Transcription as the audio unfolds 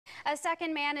A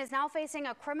second man is now facing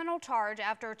a criminal charge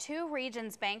after two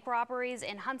Regions bank robberies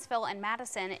in Huntsville and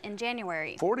Madison in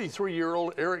January.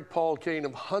 43-year-old Eric Paul Kane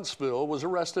of Huntsville was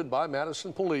arrested by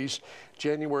Madison police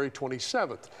January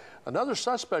 27th. Another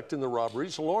suspect in the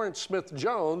robberies, Lawrence Smith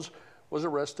Jones, was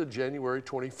arrested January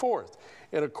 24th.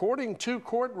 And according to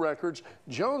court records,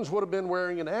 Jones would have been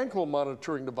wearing an ankle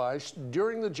monitoring device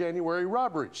during the January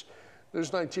robberies.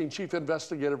 News 19 Chief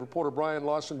Investigative Reporter Brian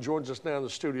Lawson joins us now in the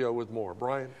studio with more.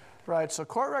 Brian. Right, so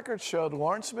court records showed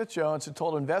Lawrence Smith Jones had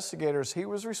told investigators he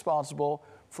was responsible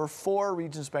for 4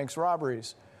 Regions Bank's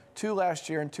robberies, 2 last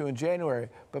year and 2 in January.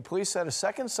 But police said a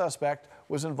second suspect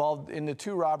was involved in the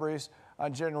 2 robberies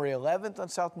on January 11th on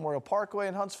South Memorial Parkway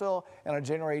in Huntsville and on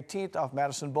January 18th off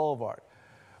Madison Boulevard.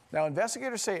 Now,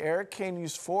 investigators say Eric Kane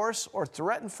used force or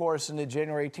threatened force in the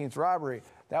January 18th robbery.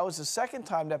 That was the second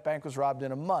time that bank was robbed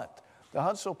in a month. The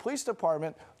Huntsville Police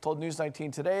Department told News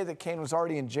 19 today that Kane was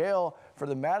already in jail for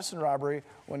the Madison robbery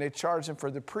when they charged him for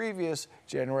the previous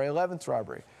January 11th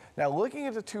robbery. Now, looking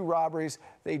at the 2 robberies,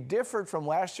 they differed from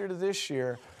last year to this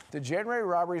year. The January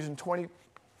robberies in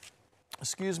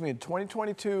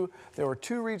 2022, there were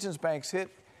 2 Regions banks hit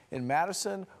in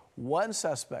Madison, 1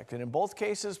 suspect. And in both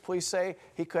cases, police say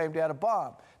he claimed he had a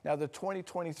bomb. Now, the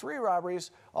 2023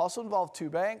 robberies also involved 2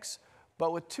 banks,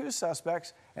 but with 2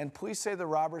 suspects, and police say the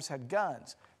robbers had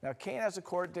guns. Now, Kane has a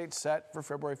court date set for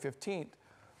February 15th.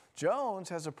 Jones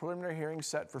has a preliminary hearing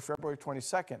set for February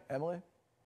 22nd. Emily?